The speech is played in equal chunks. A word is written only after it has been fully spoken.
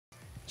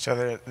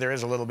So there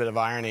is a little bit of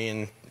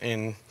irony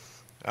in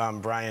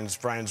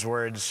Brian's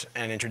words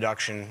and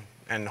introduction,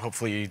 and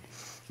hopefully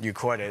you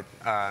caught it,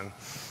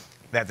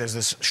 that there's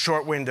this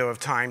short window of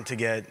time to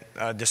get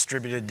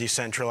distributed,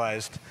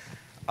 decentralized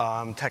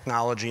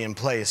technology in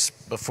place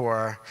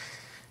before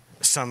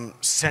some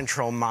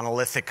central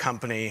monolithic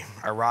company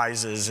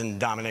arises and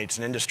dominates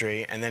an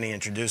industry, and then he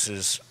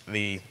introduces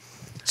the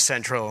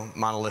central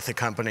monolithic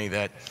company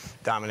that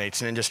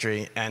dominates an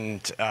industry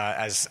and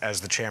as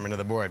the chairman of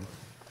the board.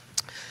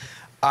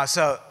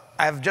 So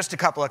I have just a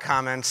couple of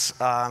comments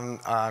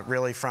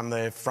really from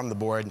the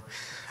board.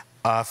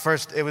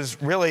 First, it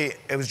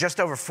was just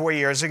over 4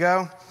 years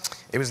ago.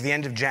 It was the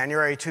end of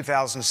January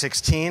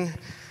 2016,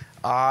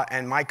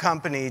 and my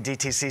company,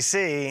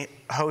 DTCC,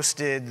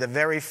 hosted the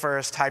very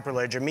first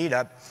Hyperledger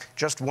meetup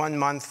just 1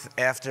 month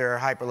after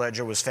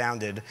Hyperledger was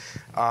founded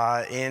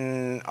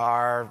in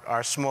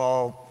our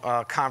small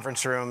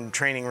conference room,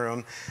 training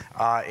room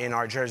in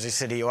our Jersey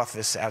City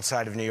office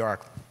outside of New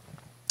York.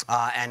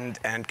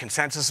 And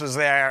Consensus was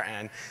there,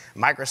 and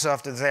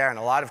Microsoft was there, and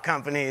a lot of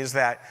companies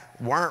that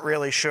weren't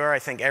really sure. I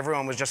think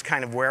everyone was just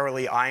kind of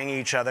warily eyeing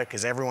each other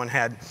because everyone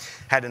had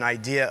an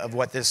idea of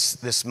what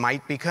this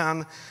might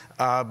become,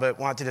 but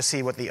wanted to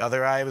see what the other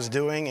guy was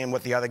doing and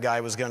what the other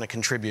guy was going to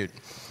contribute.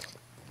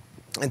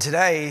 And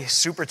today,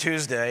 Super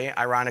Tuesday,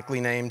 ironically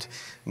named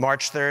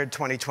March 3rd,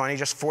 2020,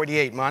 just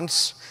 48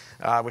 months,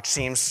 which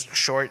seems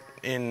short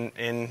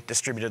in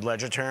distributed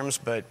ledger terms,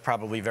 but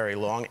probably very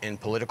long in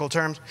political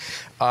terms.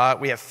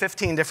 We have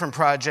 15 different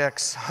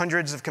projects,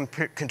 hundreds of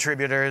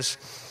contributors,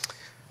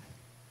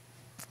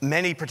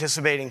 many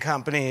participating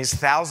companies,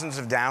 thousands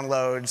of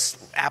downloads,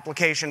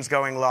 applications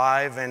going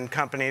live, and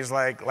companies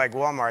like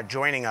Walmart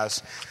joining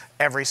us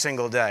every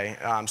single day.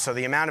 So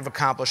the amount of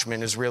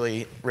accomplishment is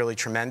really, really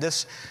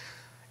tremendous.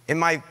 In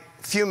my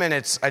few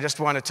minutes, I just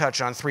want to touch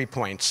on 3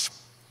 points.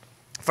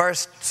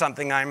 First,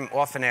 something I'm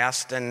often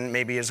asked, and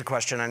maybe is a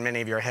question on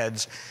many of your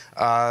heads,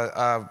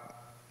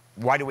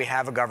 why do we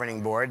have a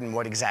governing board, and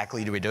what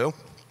exactly do we do?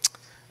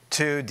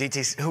 2,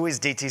 who is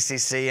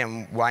DTCC,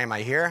 and why am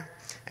I here?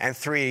 And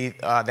 3,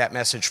 that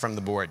message from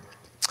the board.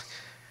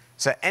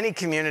 So any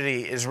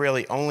community is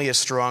really only as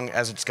strong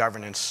as its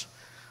governance.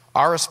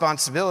 Our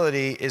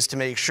responsibility is to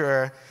make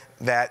sure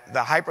that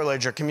the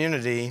Hyperledger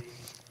community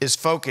is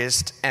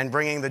focused and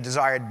bringing the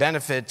desired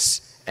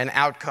benefits and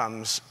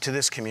outcomes to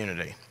this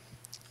community.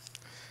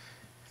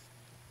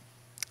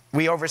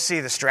 We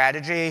oversee the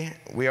strategy,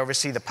 we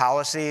oversee the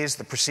policies,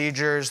 the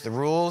procedures, the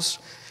rules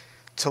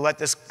to let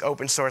this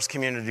open source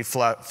community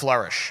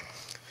flourish.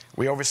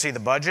 We oversee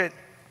the budget,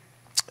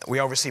 we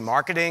oversee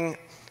marketing,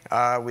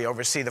 we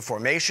oversee the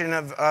formation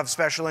of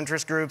special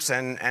interest groups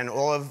and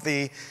all of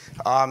the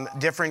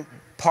different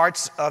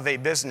parts of a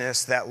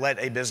business that let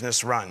a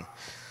business run.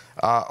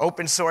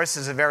 Open source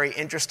is a very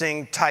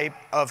interesting type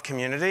of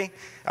community.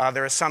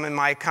 There are some in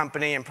my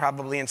company and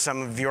probably in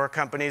some of your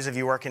companies if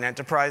you work in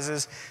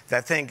enterprises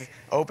that think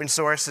open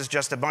source is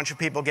just a bunch of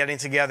people getting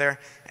together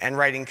and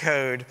writing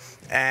code,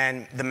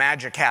 and the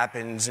magic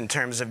happens in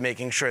terms of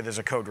making sure there's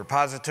a code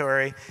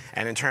repository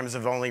and in terms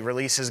of only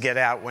releases get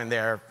out when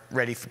they're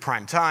ready for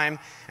prime time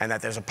and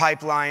that there's a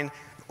pipeline.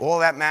 All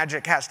that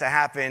magic has to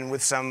happen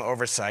with some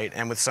oversight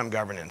and with some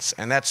governance,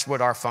 and that's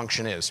what our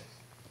function is.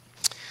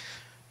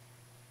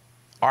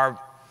 Our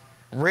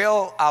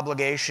real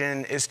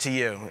obligation is to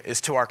you, is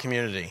to our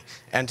community,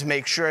 and to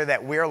make sure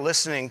that we're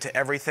listening to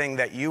everything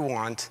that you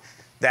want,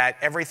 that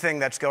everything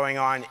that's going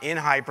on in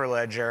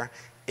Hyperledger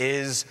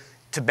is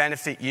to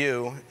benefit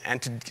you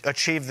and to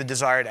achieve the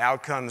desired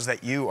outcomes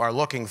that you are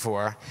looking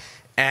for.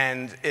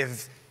 And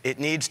if it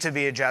needs to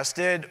be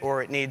adjusted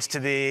or it needs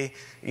to be,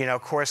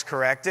 course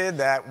corrected,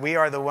 that we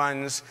are the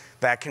ones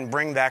that can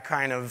bring that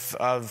kind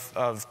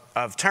of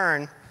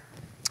turn,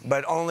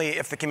 but only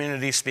if the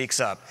community speaks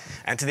up.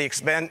 And to the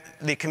extent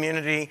the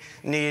community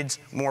needs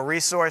more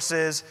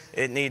resources,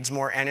 it needs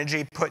more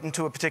energy put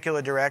into a particular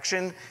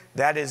direction,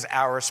 that is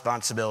our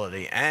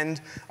responsibility.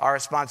 And our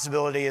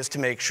responsibility is to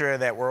make sure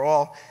that we're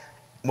all,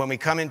 when we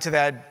come into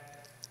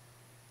that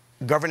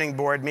governing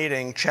board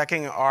meeting,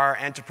 checking our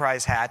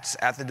enterprise hats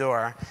at the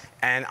door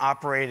and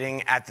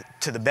operating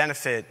to the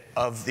benefit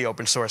of the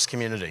open source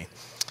community.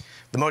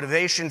 The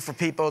motivation for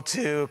people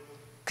to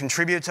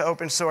contribute to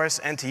open source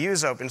and to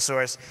use open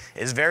source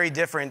is very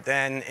different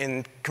than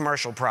in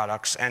commercial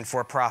products and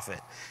for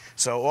profit.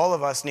 So all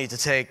of us need to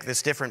take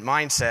this different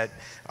mindset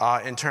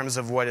in terms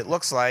of what it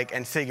looks like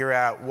and figure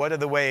out what are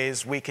the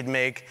ways we could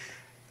make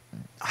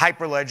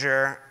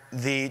Hyperledger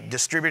the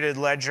distributed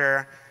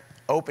ledger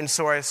open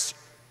source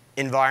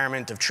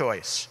environment of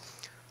choice.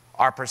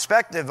 Our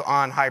perspective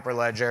on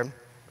Hyperledger,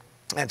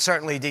 and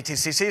certainly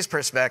DTCC's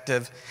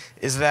perspective,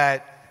 is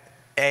that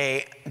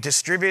a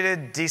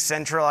distributed,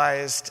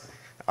 decentralized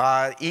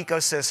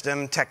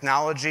ecosystem,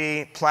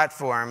 technology,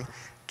 platform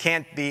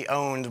can't be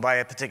owned by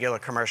a particular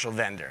commercial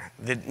vendor.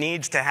 It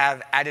needs to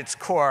have at its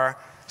core,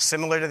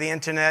 similar to the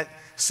internet,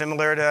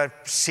 similar to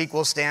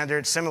SQL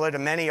standards, similar to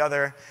many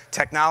other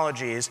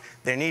technologies,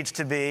 there needs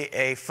to be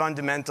a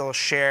fundamental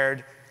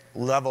shared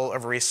level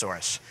of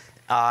resource.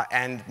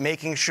 and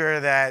making sure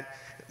that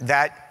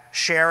that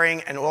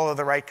sharing and all of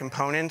the right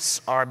components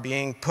are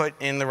being put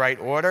in the right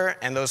order,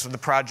 and those are the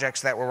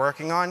projects that we're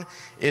working on,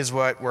 is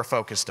what we're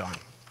focused on.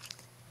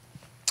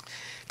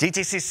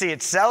 DTCC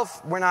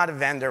itself, we're not a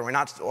vendor. We're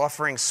not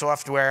offering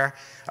software.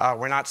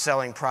 We're not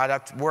selling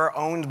product. We're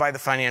owned by the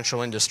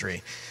financial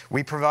industry.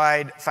 We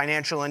provide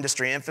financial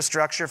industry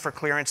infrastructure for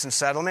clearance and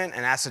settlement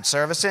and asset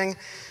servicing.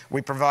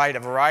 We provide a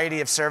variety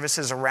of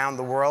services around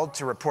the world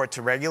to report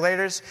to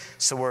regulators.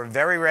 So we're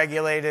very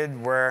regulated.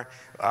 We're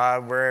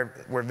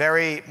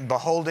very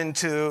beholden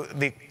to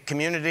the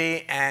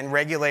community and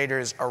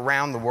regulators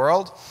around the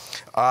world.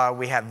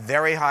 We have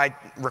very high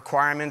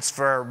requirements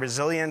for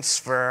resilience,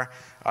 for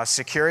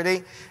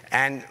security.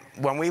 And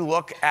when we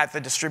look at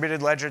the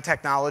distributed ledger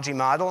technology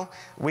model,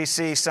 we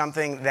see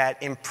something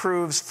that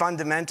improves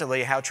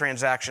fundamentally how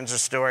transactions are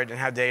stored and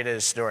how data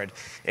is stored.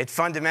 It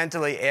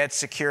fundamentally adds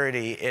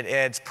security. It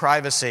adds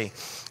privacy.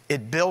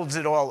 It builds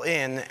it all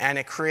in, and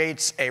it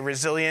creates a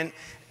resilient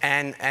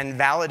and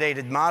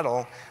validated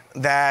model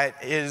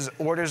that is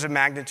orders of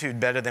magnitude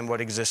better than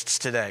what exists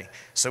today.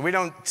 So we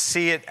don't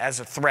see it as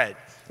a threat.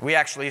 We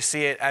actually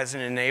see it as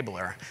an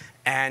enabler.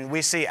 And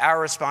we see our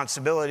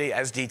responsibility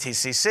as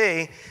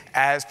DTCC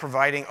as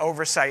providing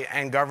oversight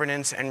and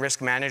governance and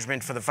risk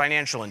management for the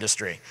financial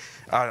industry.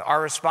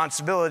 Our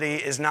responsibility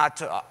is not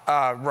to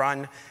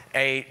run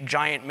a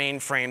giant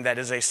mainframe that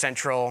is a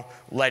central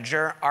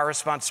ledger. Our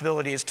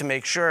responsibility is to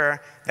make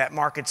sure that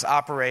markets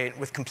operate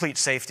with complete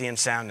safety and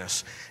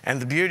soundness.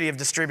 And the beauty of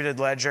distributed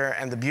ledger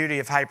and the beauty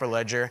of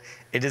Hyperledger,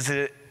 it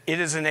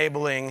is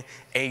enabling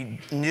a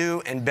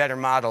new and better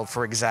model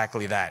for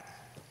exactly that.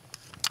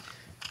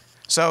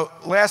 So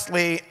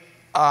lastly,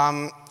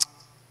 the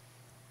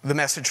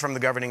message from the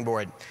governing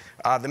board.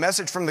 The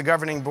message from the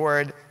governing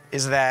board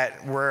is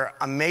that we're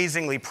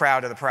amazingly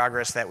proud of the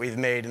progress that we've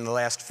made in the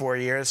last 4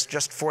 years,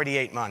 just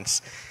 48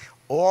 months.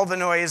 All the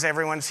noise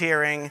everyone's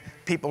hearing,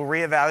 people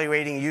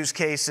reevaluating use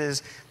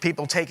cases,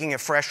 people taking a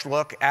fresh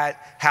look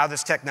at how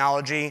this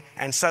technology,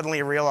 and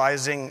suddenly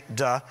realizing,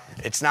 duh,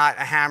 it's not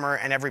a hammer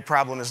and every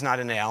problem is not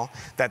a nail,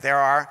 that there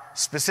are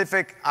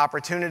specific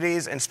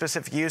opportunities and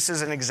specific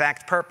uses and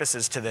exact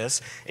purposes to this.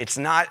 It's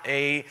not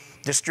a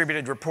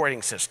distributed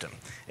reporting system.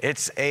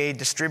 It's a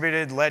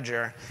distributed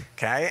ledger,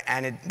 okay?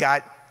 And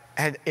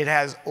it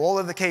has all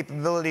of the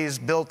capabilities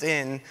built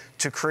in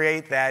to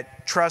create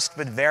that trust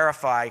but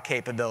verify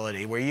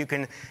capability, where you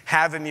can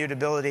have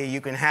immutability,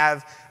 you can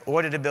have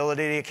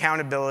auditability,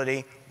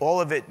 accountability, all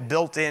of it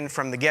built in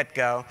from the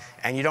get-go,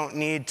 and you don't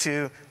need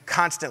to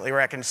constantly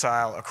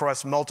reconcile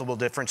across multiple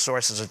different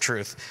sources of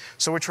truth.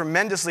 So we're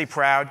tremendously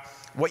proud.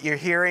 What you're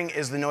hearing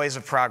is the noise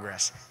of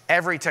progress.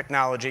 Every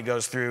technology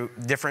goes through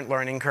different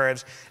learning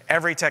curves.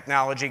 Every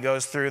technology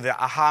goes through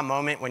the aha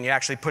moment when you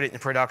actually put it in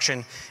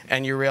production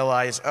and you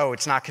realize, oh,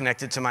 it's not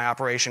connected to my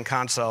operation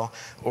console,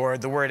 or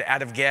the word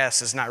out of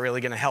gas is not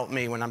really going to help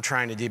me when I'm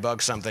trying to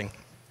debug something.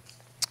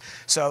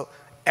 So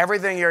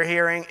everything you're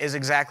hearing is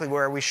exactly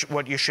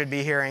what you should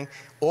be hearing.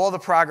 All the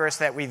progress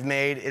that we've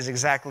made is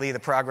exactly the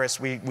progress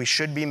we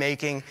should be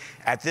making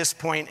at this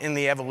point in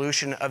the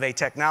evolution of a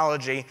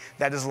technology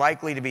that is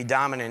likely to be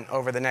dominant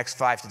over the next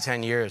 5 to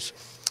 10 years.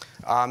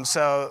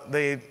 So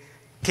the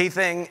key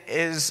thing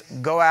is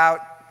go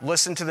out,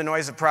 listen to the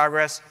noise of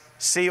progress,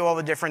 see all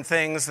the different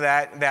things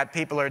that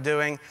people are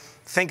doing,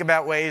 think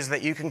about ways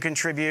that you can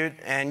contribute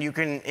and you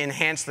can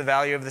enhance the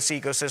value of this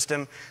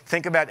ecosystem.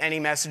 Think about any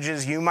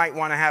messages you might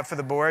want to have for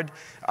the board.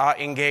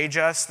 Engage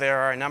us. There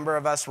are a number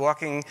of us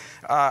walking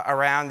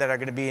around that are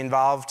going to be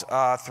involved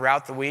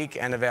throughout the week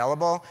and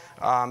available.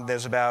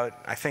 There's about,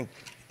 I think,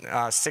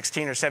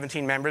 16 or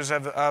 17 members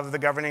of the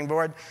governing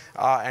board,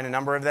 and a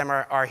number of them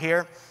are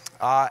here.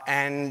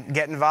 And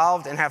get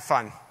involved and have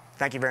fun.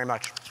 Thank you very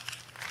much.